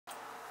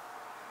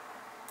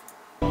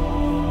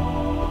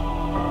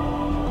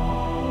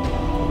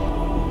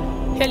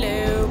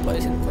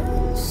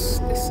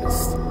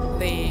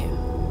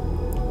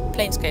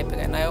Planescape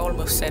again. I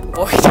almost said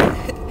void.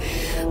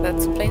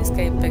 That's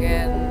Planescape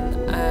again,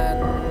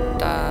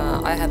 and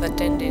I have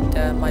attended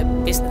my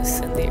business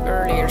in the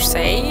earlier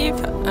save,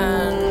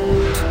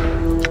 and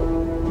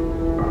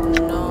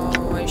now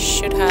I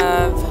should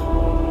have...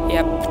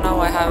 Yep,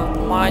 now I have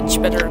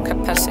much better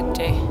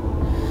capacity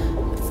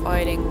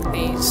fighting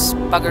these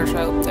buggers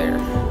out there.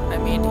 I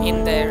mean,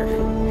 in there.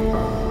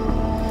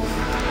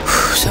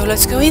 So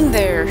let's go in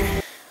there.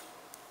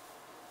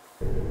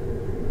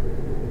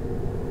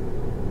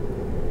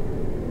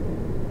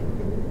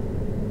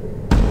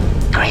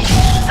 Great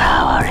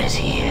power is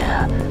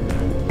here.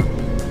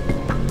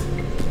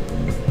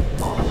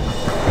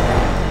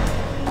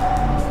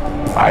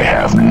 I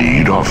have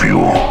need of you.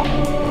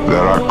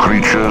 There are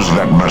creatures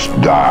that must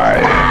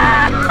die.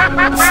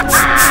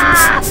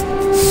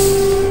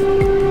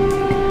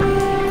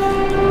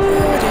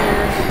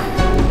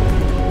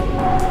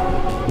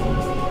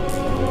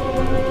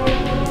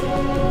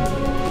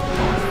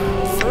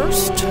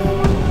 First,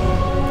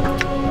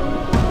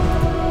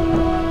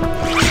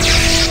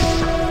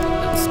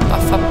 let's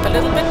buff up a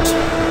little bit.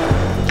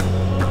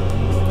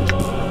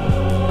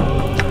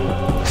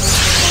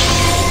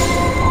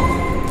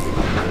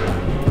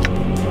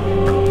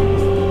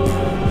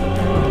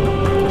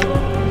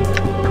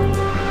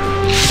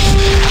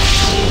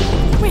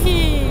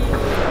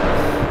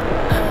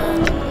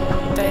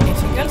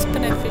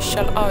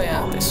 Oh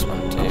yeah, this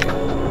one too. I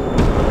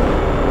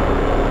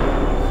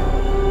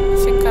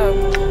think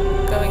I'm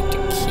going to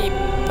keep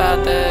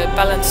the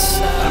balance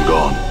I'm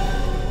gone.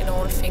 in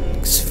all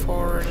things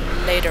for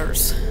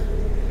laters.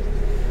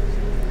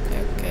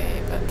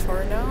 Okay, but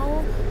for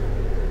now,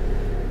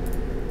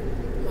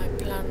 my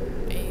plan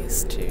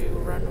is to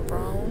run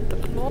around a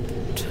lot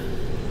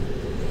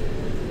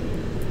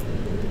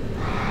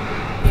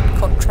in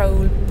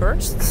control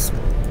bursts.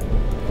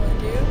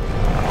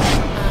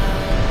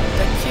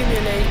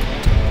 Accumulate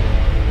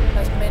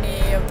as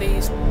many of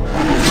these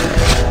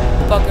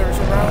buggers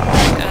around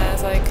me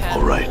as I can.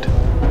 Alright.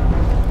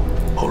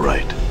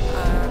 Alright.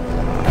 And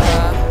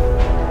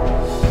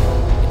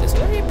it is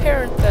very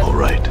apparent that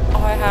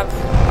I have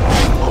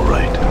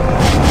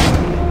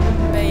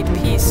made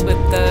peace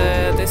with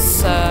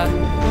this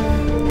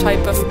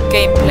type of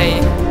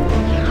gameplay.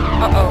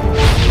 Uh-oh.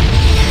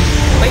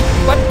 Wait,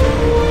 what?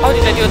 How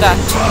did I do that?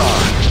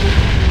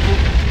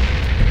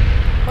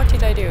 What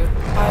did I do?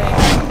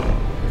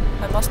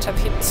 I must have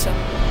hit some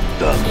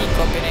key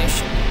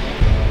combination.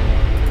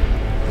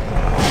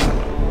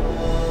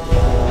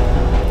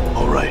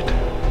 Alright.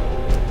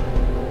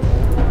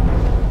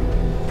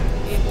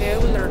 In the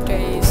older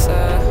days, I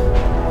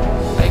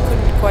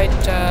couldn't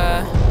quite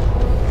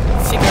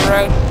figure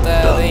out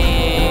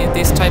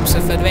these types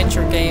of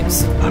adventure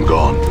games. I'm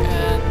gone.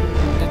 And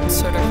it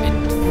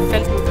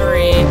felt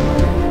very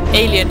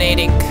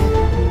alienating.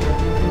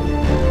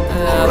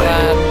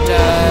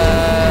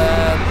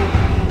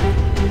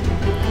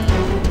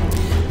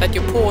 That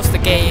you pause the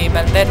game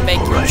and then make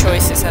your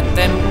choices and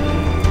then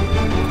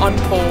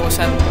unpause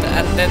and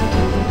then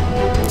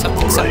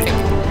something.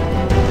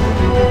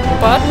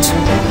 But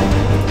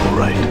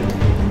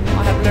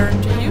I have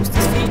learned to use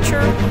this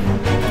feature.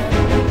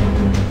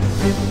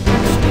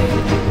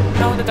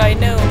 Now that I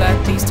know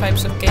that these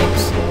types of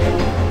games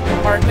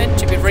aren't meant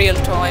to be real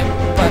time,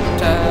 but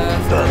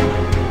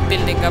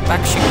building up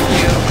action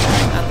queue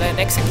and then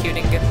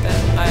executing it,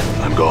 then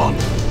I'm gone.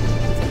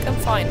 I think I'm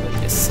fine with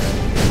this.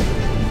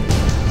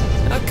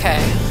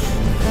 Okay, I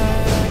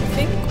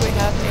think we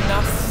have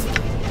enough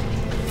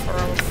for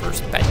our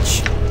first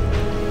batch.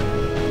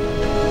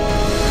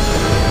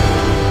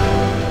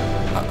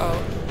 Uh-oh,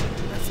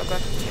 I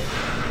forgot to...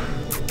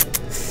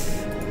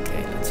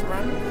 Okay, let's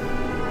run.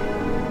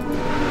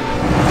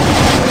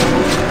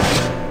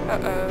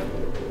 Uh-oh.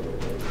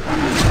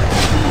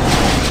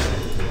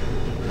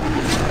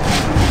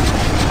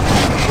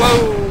 Whoa!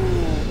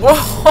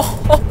 Whoa!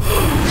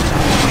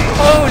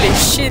 Holy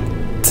shit!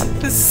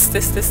 This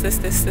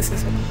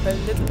is a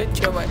little bit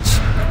too much.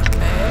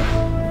 Okay.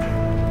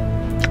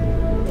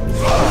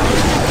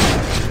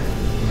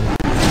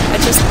 I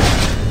just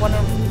want to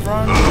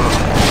run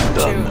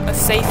to a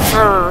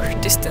safer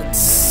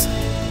distance.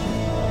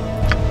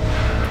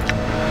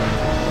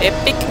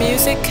 Epic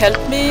music,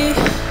 help me.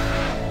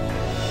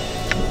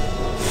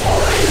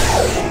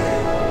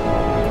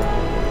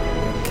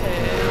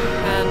 Okay,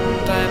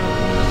 and I'm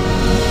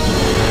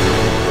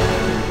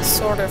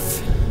sort of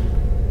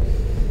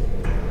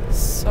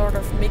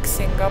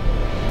mixing up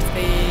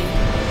the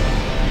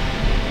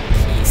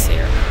keys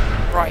here.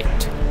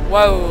 Right.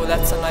 Whoa,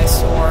 that's a nice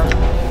swarm.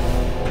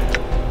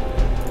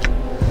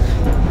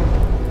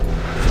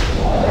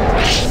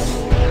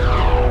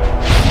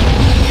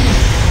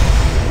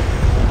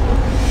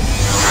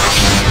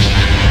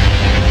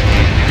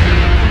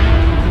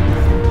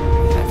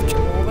 Have to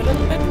move a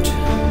little bit.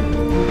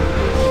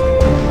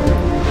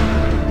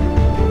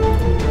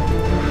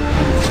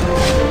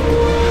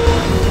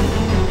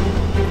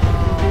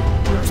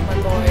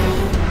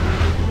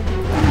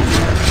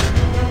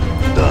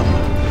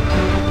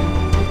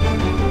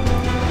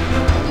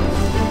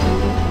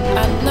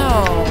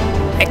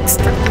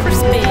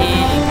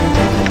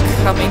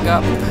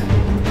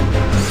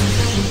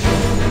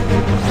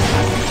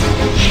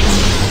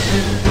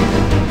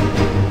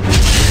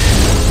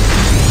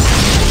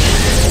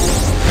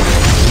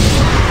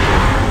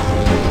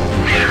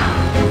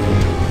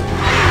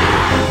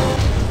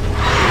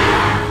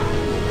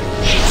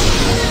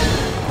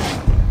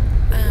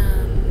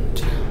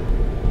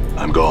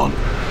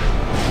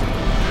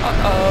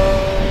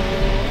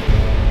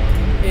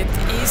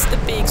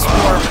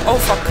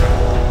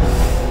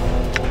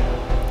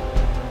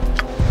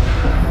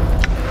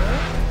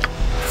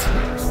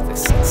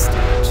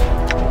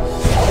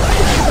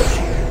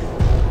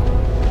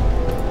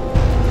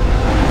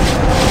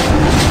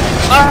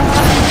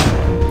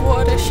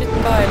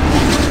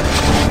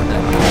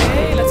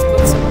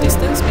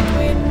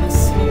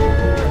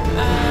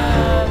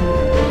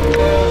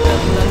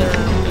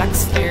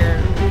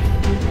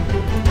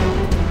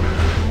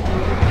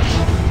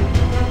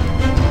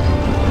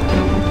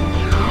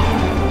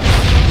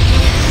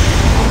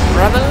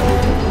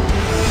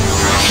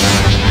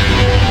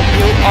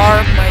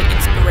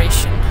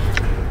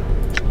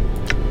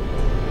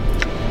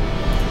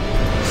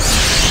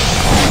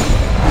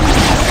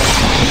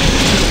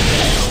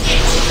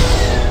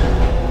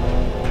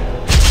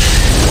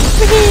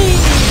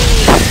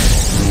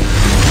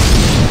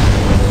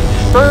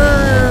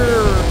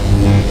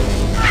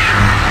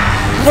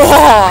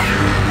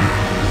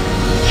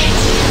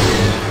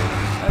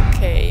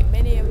 Okay,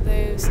 many of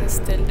those are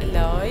still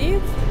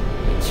alive,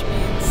 which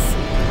means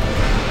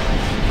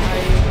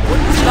I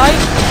would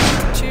like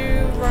to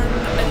run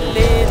a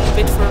little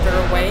bit further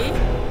away.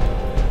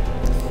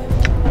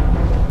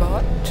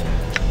 But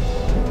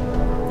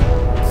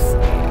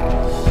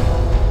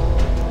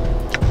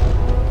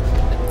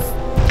let's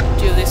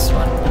do this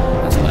one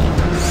as well.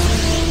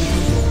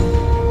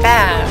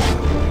 Bam!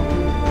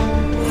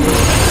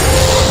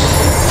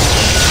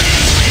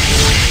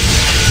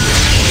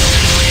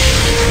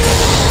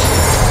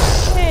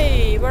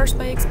 Where's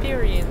my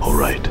experience? All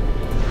right.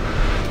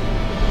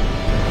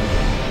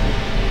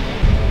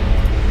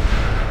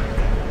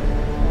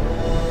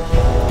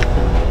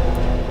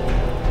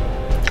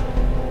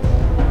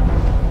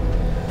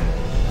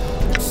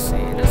 Let's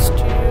see, let's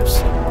do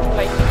some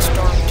lightning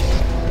storm too.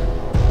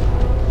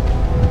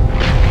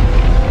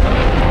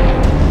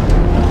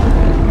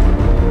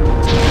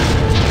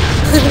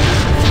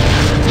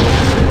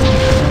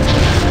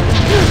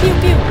 Pew pew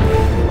pew!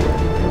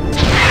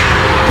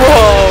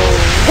 Whoa!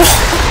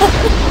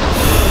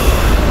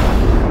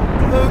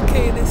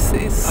 Okay, this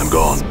is... I'm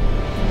gone.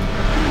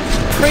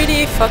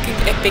 Pretty fucking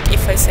epic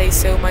if I say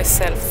so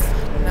myself.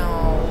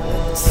 Now,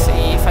 let's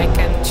see if I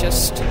can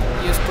just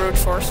use brute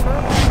force for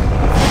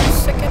a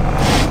second.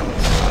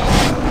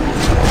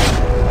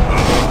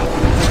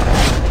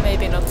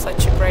 Maybe not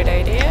such a great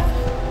idea,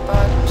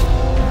 but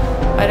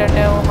I don't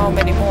know how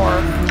many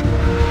more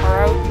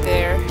are out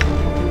there.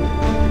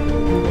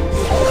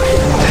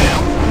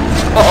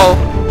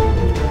 Uh-oh.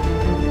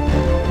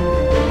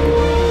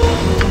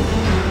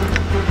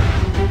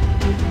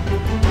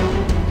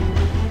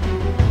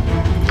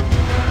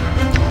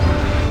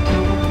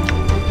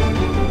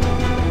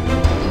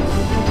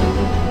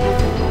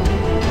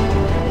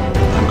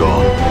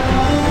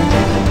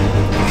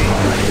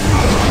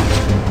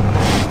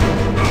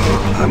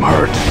 I'm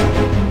hurt.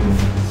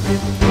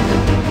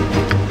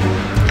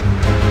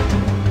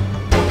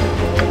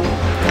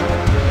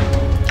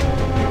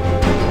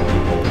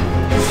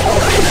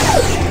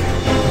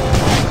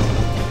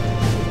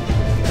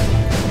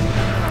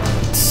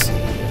 Let's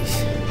see.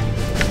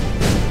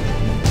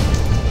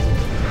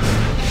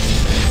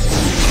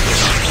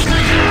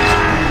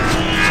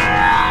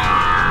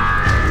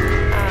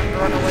 And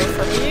run away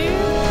from you.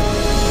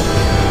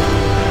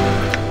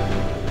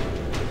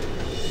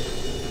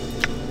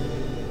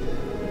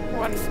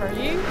 One for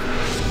you.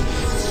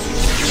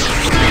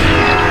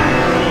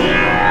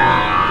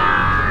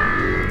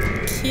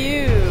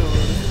 Cute.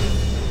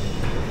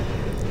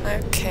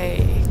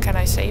 Okay, can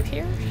I save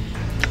here?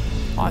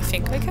 I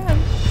think I can.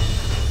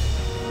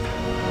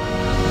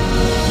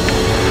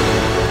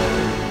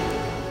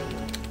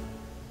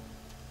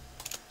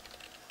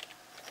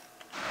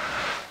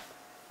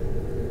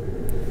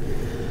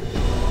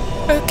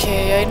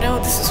 Okay, I know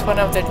this is one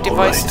of the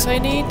devices I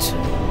need,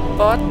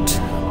 but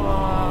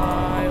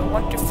I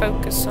want to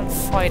focus on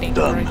fighting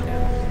right now.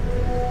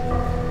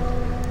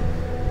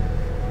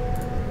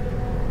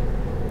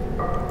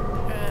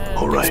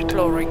 And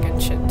exploring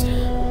and shit.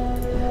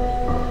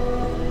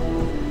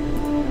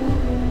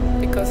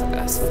 Because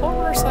as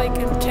far as I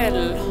can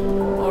tell,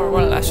 or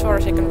well, as far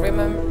as I can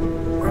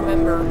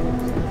remember,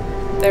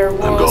 there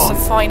was a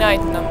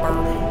finite number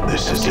of the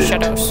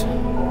shadows.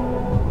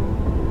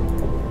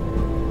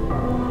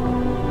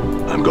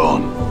 I'm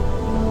gone.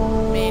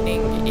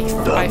 Meaning, if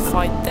I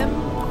fight them,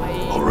 I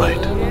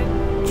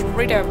will get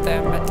rid of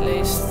them at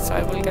least.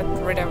 I will get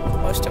rid of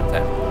most of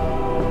them.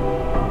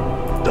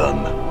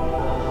 Done.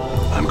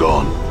 I'm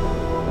gone.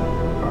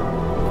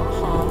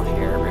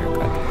 Here we're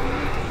good.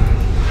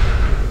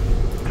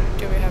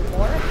 Do we have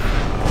more?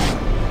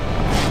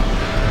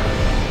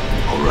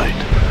 All right.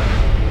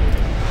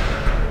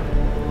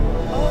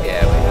 Oh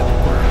yeah, we have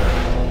more.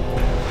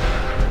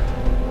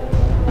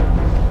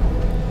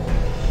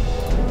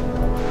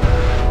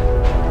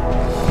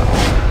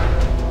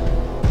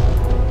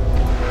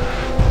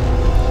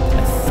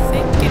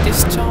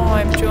 It's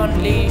time to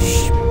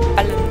unleash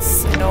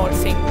balance in all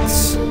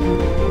things.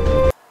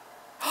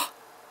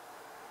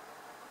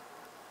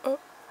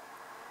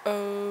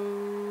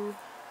 Oh.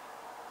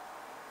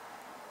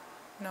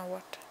 Now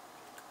what?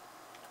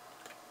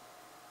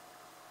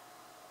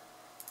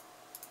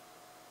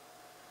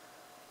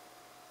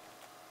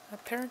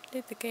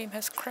 Apparently the game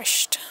has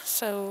crashed,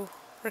 so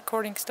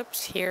recording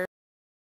stops here.